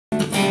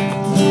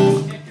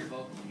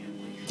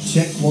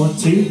Check 1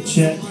 2,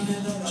 check.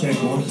 Check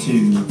 1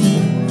 2.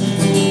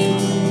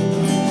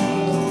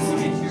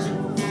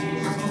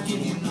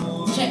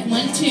 Check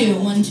 1 2,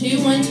 1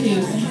 2 1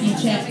 2. Thank you,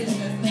 check.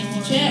 Thank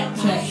you, check.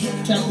 Check.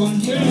 Check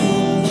 1 2. Check.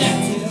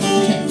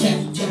 Check. Check.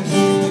 Check.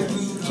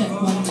 Check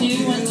 1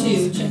 2 1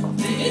 2. Check. You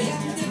good?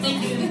 Thank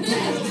you.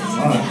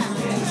 All right.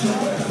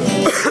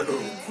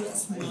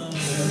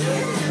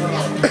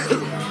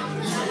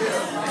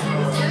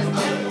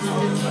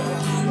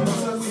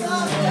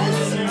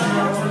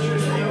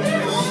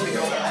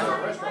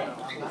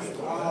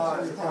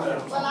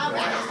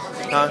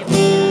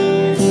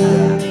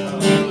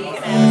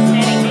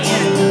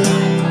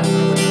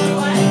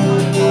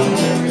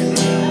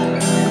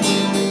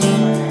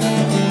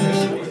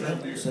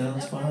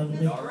 Sounds fine to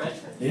me.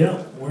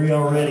 Yep, we're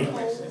y'all ready.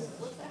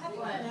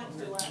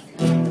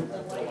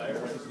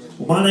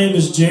 Well, my name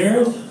is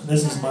Jared.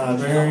 This is my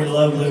very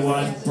lovely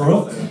wife,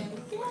 Brooke.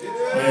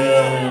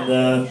 And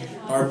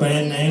our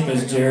band name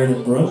is Jared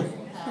and Brooke,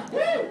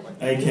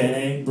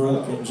 aka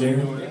Brooke and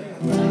Jared.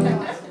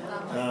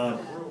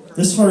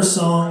 This first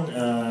song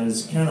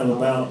is kind of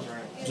about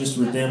just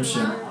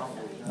redemption.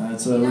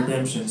 It's a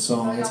redemption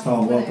song. It's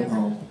called Welcome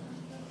Home.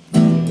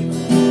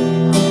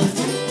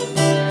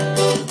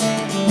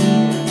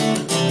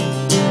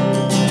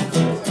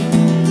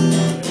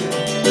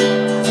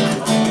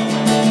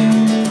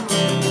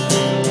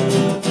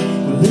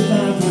 If I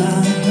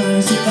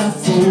rise, if I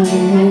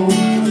fall,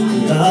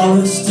 I'll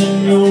rest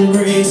in your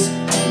grace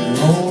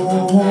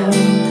alone.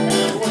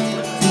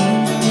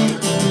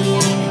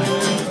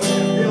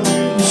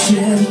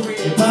 Your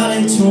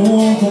body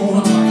torn,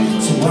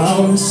 so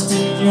I'll rest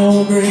in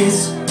your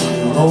grace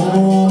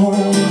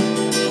alone.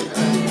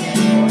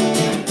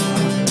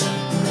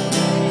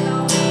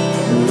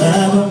 Well, I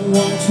don't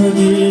want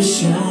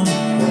tradition,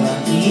 what I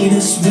need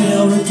is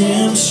real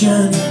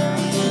redemption.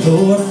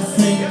 Lord, I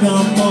think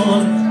I'm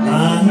on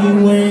my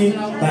way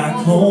back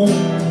home.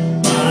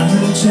 My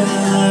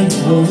child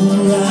will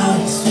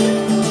rise,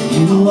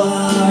 you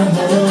are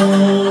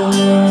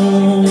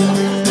home.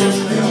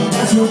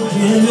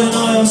 Forgiven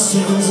all your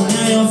sins and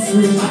now you're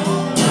free.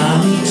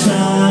 My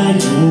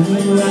child, you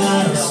will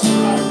rise.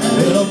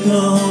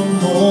 Welcome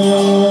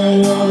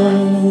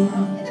home.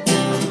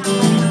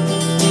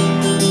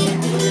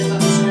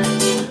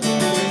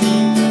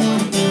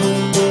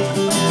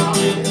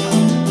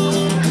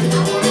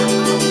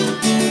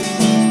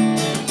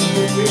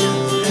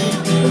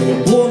 You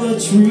bore the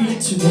tree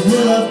to the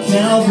hill of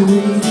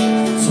Calvary,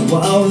 so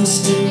I'll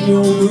rest in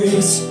your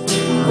grace.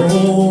 Oh.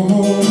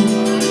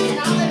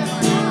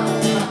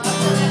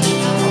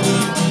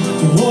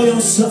 All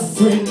your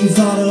suffering you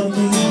thought of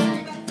me,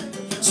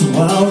 so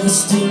I'll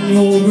rest in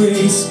your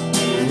grace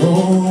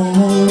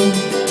alone.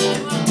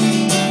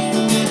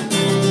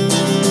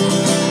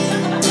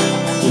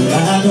 But I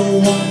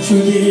don't want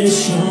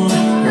tradition,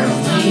 what I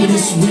need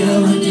is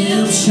real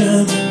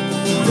redemption.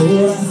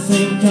 Lord, I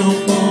think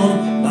I'm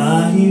on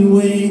my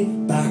way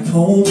back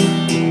home.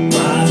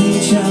 My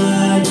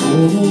child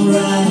will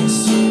rise,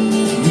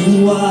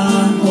 you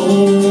are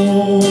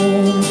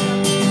home.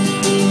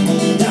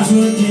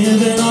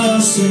 Forgiven all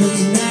your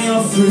sins, now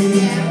you're free.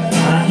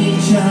 My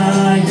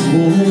child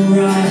will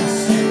rise.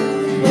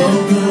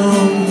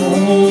 Welcome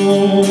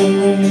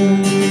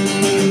home.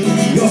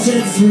 You're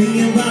set free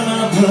and by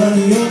my blood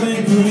you've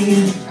been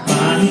clean.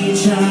 My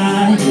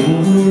child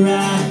will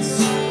rise.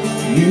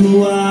 You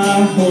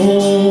are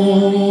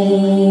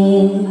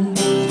home.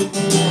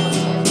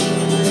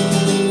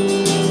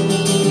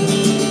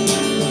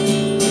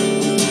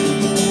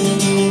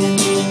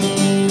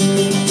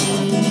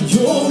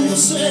 You're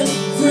set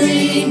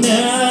free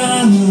now.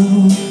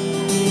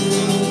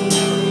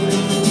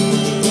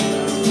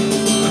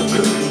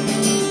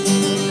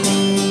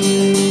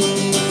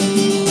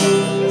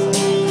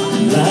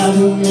 I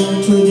don't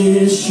want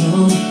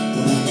tradition,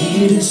 what I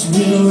need is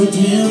real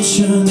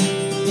redemption.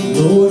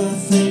 Lord, I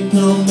think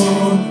I'm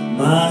on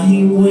my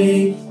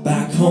way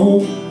back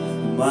home.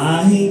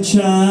 My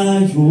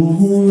child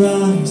will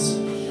rise,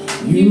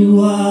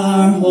 you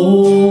are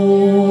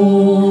home.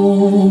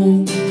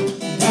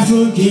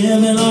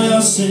 Forgiven all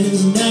your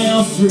sins and now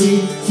you're free.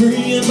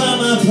 Free and by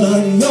my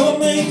blood you're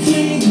made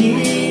clean.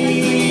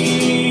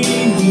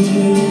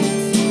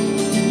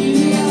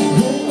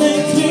 You're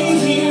made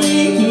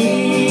clean.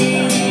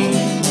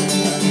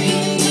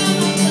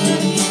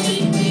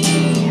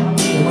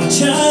 My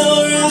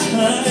child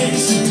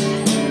rise,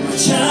 my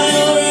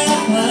child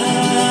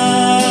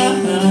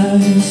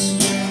rise.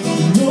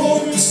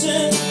 You're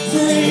set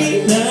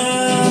free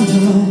now.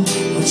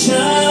 My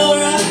child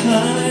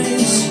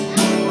rise.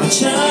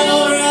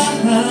 Child rise,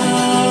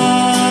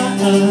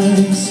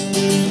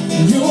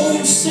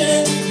 you're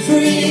set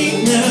free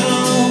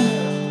now.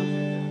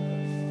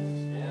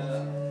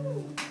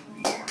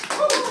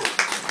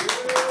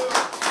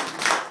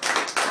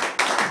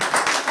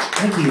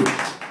 Thank you.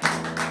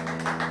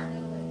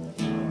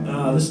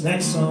 This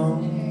next song,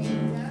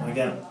 I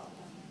got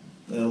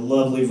a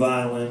lovely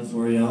violin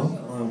for y'all,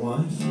 my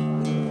wife.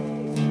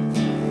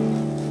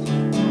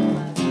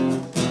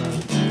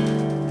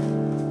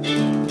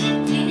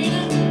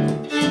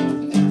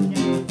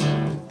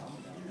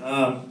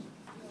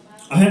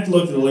 have to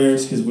look at the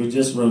lyrics because we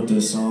just wrote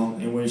this song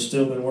and we've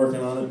still been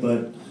working on it,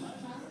 but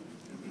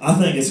I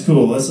think it's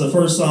cool. It's the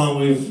first song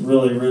we've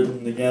really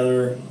written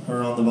together,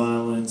 her on the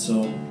violin,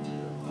 so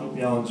I hope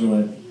y'all enjoy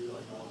it.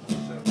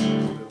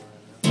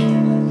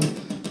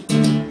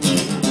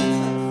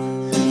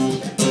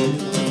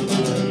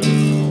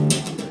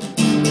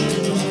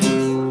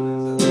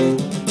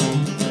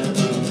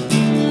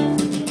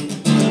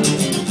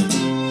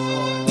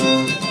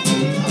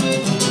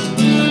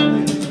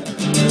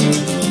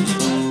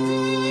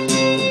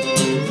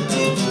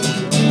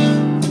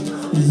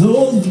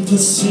 Though the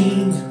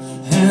scene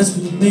has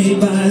been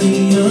made by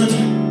the un,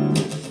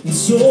 and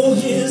so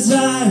his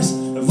eyes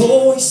have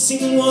always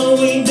seen what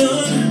we've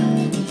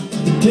done.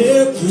 But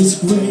there is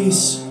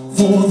grace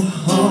for the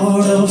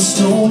heart of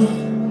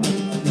stone.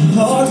 The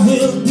heart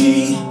will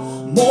be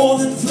more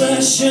than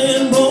flesh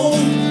and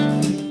bone.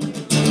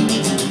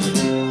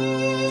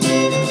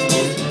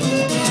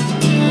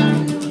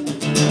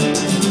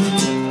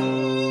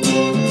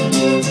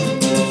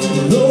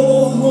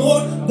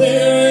 Lord,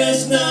 there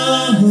is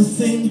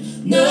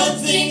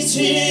nothing's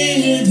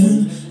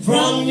hidden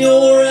from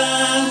your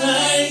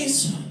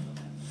eyes.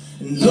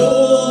 And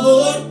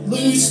Lord,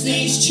 loose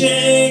these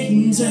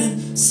chains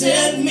and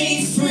set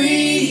me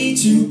free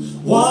to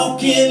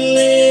walk in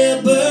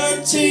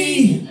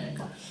liberty.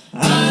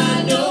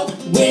 I know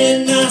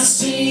when I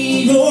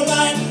see your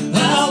light,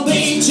 I'll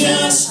be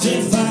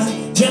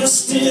justified,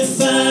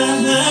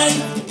 justified.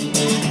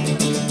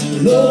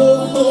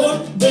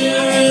 Lord,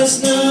 there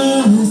is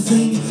nothing's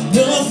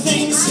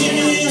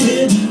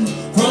hidden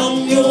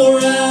from your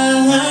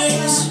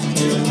eyes.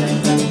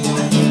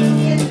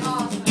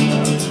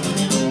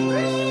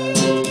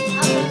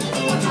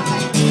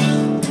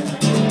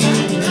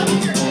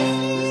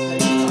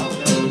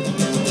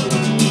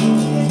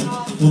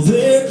 Well,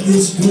 there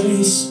is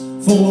grace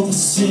for the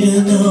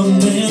sin of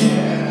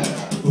man.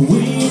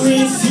 We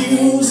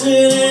refuse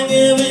it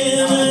again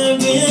and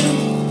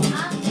again.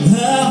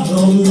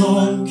 How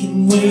long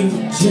can we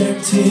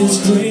reject His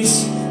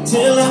grace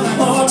till our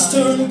hearts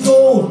turn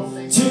cold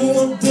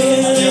to a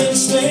dead end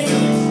slave?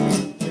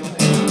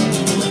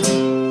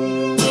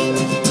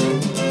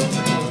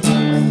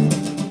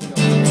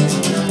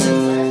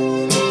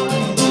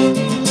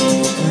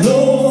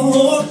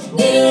 Lord,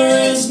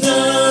 there is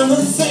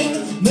nothing's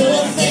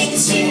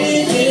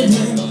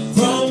hidden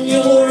from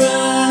your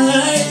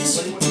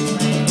eyes.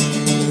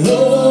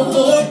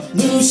 Lord,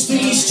 loose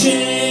these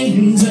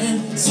chains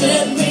and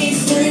set me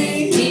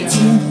free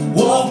to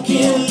walk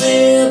in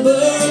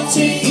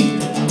liberty.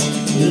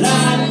 Well,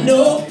 I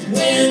know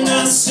when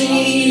I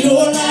see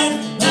your light,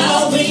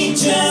 I'll be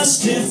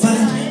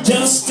justified,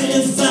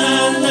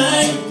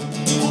 justified.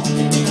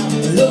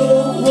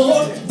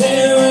 Lord,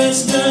 there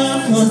is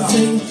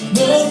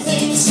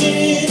nothing's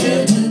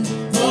hidden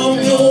from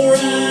your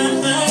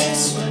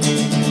eyes.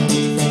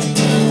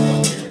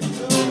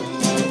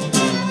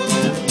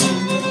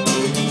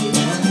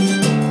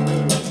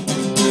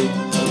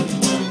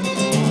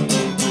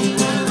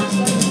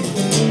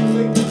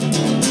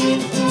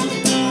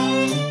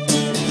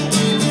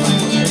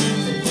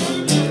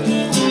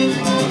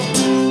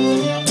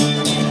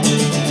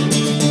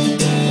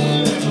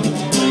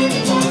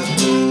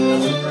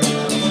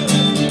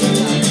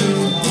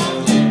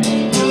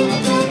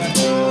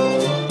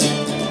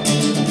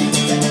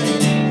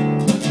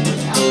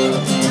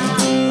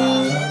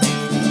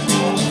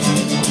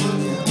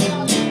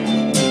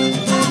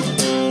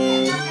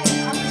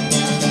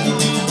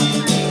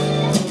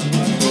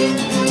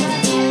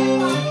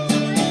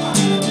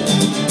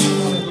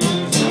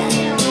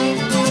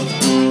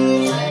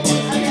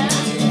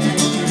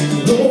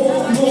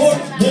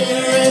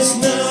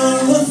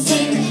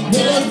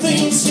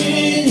 Nothing's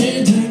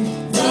hidden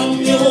from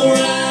your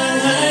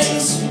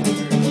eyes.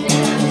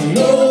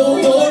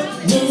 Lord,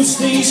 loose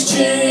these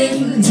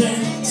chains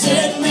and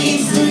set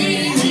me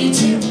free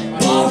to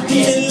walk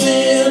in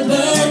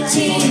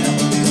liberty.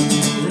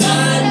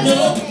 I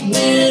know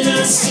when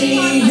I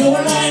see your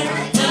light,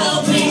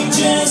 I'll be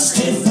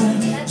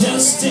justified,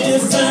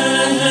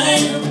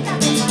 justified.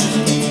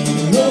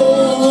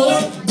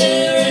 Lord,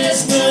 there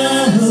is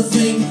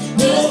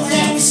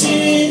nothing's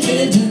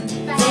hidden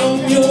from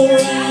your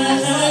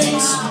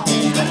eyes.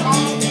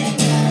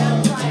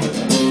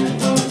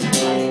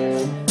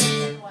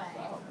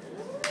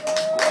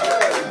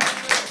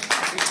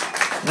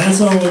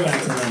 That's all we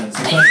got tonight.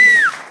 So